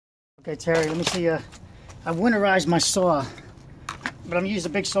Okay, Terry, let me see. I've winterized my saw, but I'm gonna use a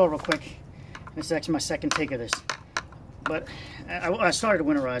big saw real quick. This is actually my second take of this. But I started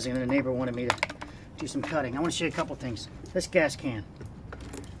winterizing, and the neighbor wanted me to do some cutting. I want to show you a couple things. This gas can.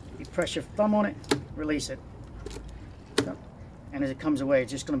 You press your thumb on it, release it, and as it comes away,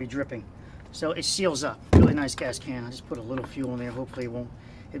 it's just going to be dripping. So it seals up. Really nice gas can. I just put a little fuel in there. Hopefully it won't.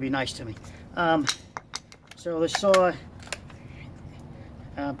 It'd be nice to me. So the saw.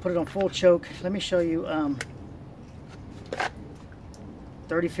 Put it on full choke. Let me show you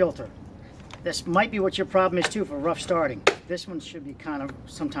 30 filter. This might be what your problem is too for rough starting. This one should be kind of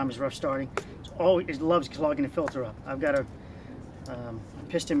sometimes rough starting. It loves clogging the filter up. I've got a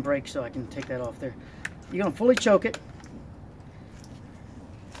piston brake so I can take that off there. You're going to fully choke it.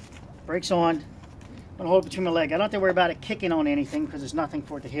 Brakes on. I'm going to hold it between my leg. I don't have to worry about it kicking on anything because there's nothing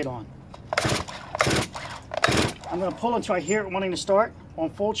for it to hit on. I'm going to pull until I hear it wanting to start on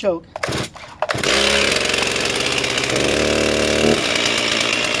full choke. Now,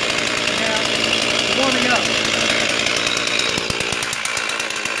 warming up.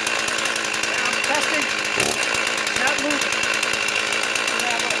 Now I'm testing. It's not moving.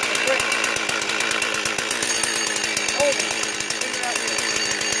 Now look, the brake. Hold it. Bring it out here.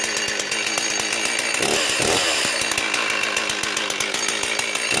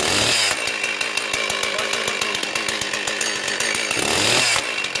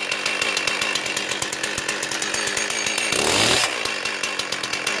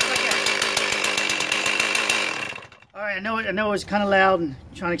 I know it was kind of loud and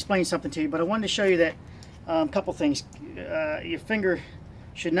trying to explain something to you, but I wanted to show you that a couple things. Your finger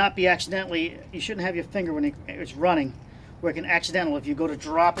should not be accidentally, you shouldn't have your finger when it's running where it can accidental, if you go to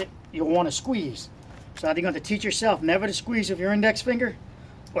drop it, you'll want to squeeze. So either you're going to teach yourself never to squeeze with your index finger,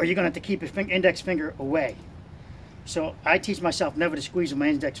 or you're going to have to keep your index finger away. So I teach myself never to squeeze with my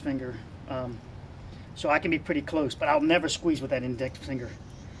index finger, so I can be pretty close, but I'll never squeeze with that index finger.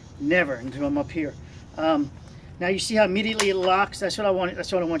 Never until I'm up here. Now you see how immediately it locks. That's what I want.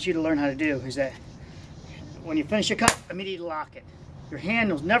 That's what I want you to learn how to do. Is that when you finish your cut, immediately lock it. Your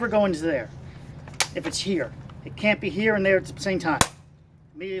hand will never go into there. If it's here, it can't be here and there at the same time.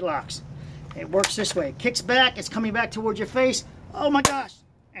 Immediately locks. It works this way. It kicks back. It's coming back towards your face. Oh my gosh!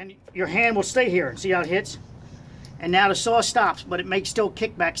 And your hand will stay here. See how it hits? And now the saw stops, but it may still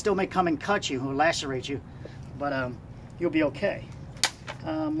kick back. Still may come and cut you or lacerate you, but you'll be okay.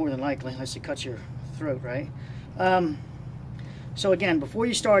 More than likely, unless it cuts your throat, right? So again, before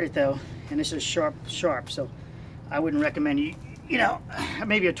you start it though, and this is sharp, so I wouldn't recommend you know,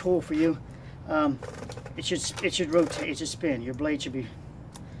 maybe a tool for you. It should rotate, it should spin. Your blade should be,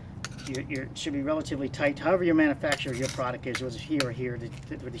 should be relatively tight. However your manufacturer, your product is, whether it's here or here,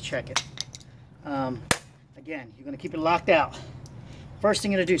 to check it. Again, you're going to keep it locked out. First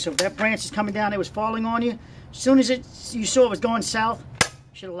thing you're going to do, so if that branch is coming down, it was falling on you, as soon as you saw it was going south,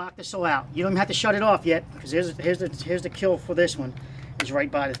 should have locked the saw out. You don't even have to shut it off yet, because here's the kill for this one, is right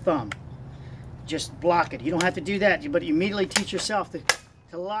by the thumb. Just block it. You don't have to do that, but you immediately teach yourself to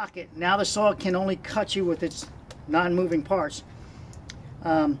lock it. Now the saw can only cut you with its non-moving parts.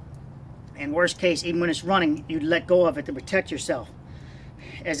 And worst case, even when it's running, you'd let go of it to protect yourself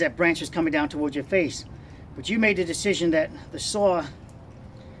as that branch is coming down towards your face. But you made the decision that the saw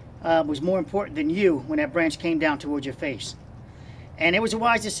was more important than you when that branch came down towards your face. And it was a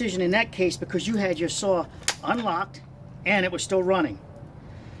wise decision in that case because you had your saw unlocked and it was still running.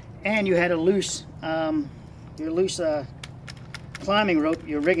 And you had a loose, climbing rope,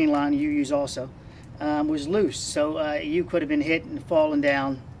 your rigging line you use also, was loose. So you could have been hit and fallen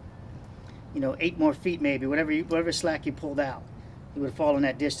down, you know, 8 more feet maybe, whatever slack you pulled out. You would have fallen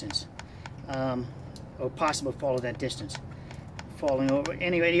that distance, or possibly fallen that distance, falling over.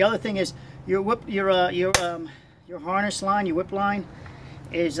 Anyway, the other thing is your harness line, your whip line,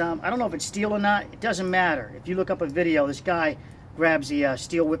 is, I don't know if it's steel or not. It doesn't matter. If you look up a video, this guy grabs the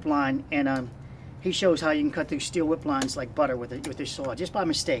steel whip line, and he shows how you can cut through steel whip lines like butter with this saw, just by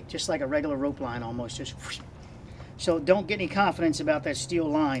mistake, just like a regular rope line almost. Just whoosh. So don't get any confidence about that steel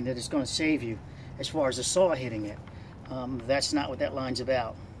line that it's going to save you as far as the saw hitting it. That's not what that line's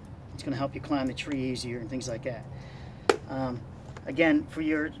about. It's going to help you climb the tree easier and things like that. Again, for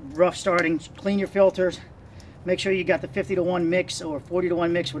your rough starting, clean your filters. Make sure you got the 50-to-1 mix or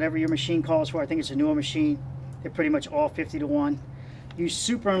 40-to-1 mix, whatever your machine calls for. I think it's a newer machine. They're pretty much all 50-to-1. Use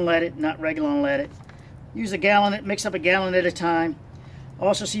super unleaded, not regular unleaded. Use a gallon, mix up a gallon at a time.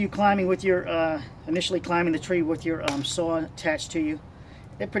 Also see you climbing with your, initially climbing the tree with your saw attached to you.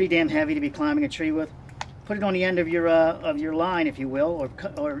 They're pretty damn heavy to be climbing a tree with. Put it on the end of your line, if you will,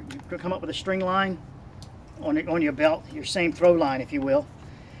 or come up with a string line on your belt, your same throw line, if you will.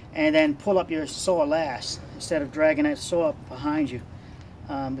 and then pull up your saw last instead of dragging that saw up behind you.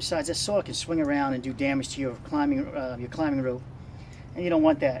 Besides, that saw can swing around and do damage to your climbing rope, and you don't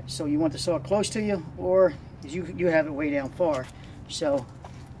want that. So you want the saw close to you, or you have it way down far. So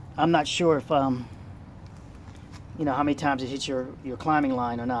I'm not sure if you know how many times it hits your climbing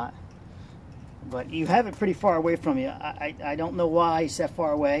line or not, but you have it pretty far away from you. I don't know why it's that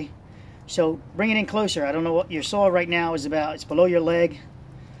far away. So bring it in closer. I don't know what your saw right now is about. It's below your leg.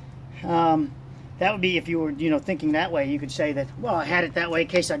 That would be if you were, you know, thinking that way. You could say that, well, I had it that way in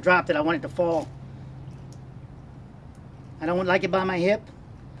case I dropped it. I want it to fall. I don't like it by my hip.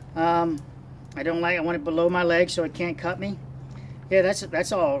 I want it below my leg so it can't cut me. Yeah,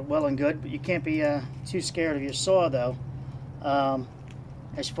 that's all well and good, but you can't be too scared of your saw though.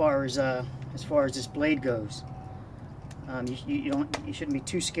 As far as this blade goes, you shouldn't be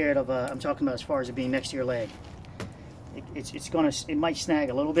too scared of. I'm talking about as far as it being next to your leg. It might snag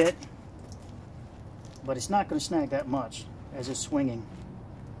a little bit, but it's not going to snag that much as it's swinging.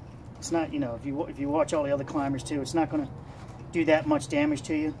 It's not, you know, if you watch all the other climbers too, it's not going to do that much damage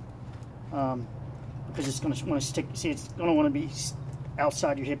to you, because it's going to want to stick. See, it's going to want to be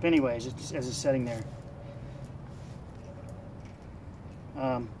outside your hip anyways as it's sitting there.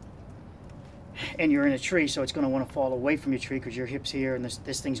 And you're in a tree, so it's going to want to fall away from your tree because your hip's here, and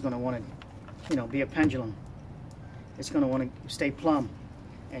this thing's going to want to, you know, be a pendulum. It's going to want to stay plumb,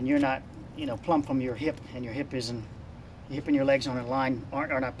 and you're not, you know, plumb from your hip, and your hip isn't. Your hip and your legs on a line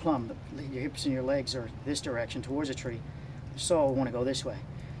are not plumb, but your hips and your legs are this direction towards a tree. The saw will want to go this way,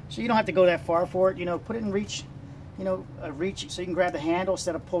 so you don't have to go that far for it. You know, put it in reach. You know, reach so you can grab the handle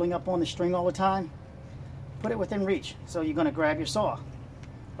instead of pulling up on the string all the time. Put it within reach, so you're going to grab your saw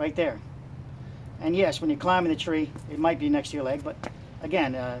right there. And yes, when you're climbing the tree, it might be next to your leg, but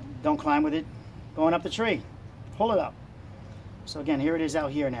again, don't climb with it going up the tree. Pull it up. So again, here it is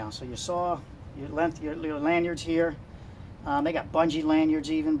out here now. So your saw, your length, your lanyards here. They got bungee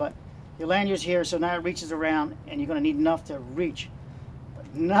lanyards even, but your lanyard's here, so now it reaches around, and you're going to need enough to reach.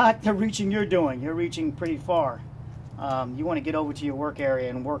 But not the reaching you're doing. You're reaching pretty far. You want to get over to your work area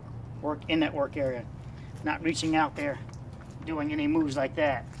and work in that work area, not reaching out there, doing any moves like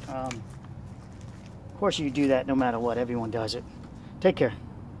that. Of course, you do that no matter what. Everyone does it. Take care.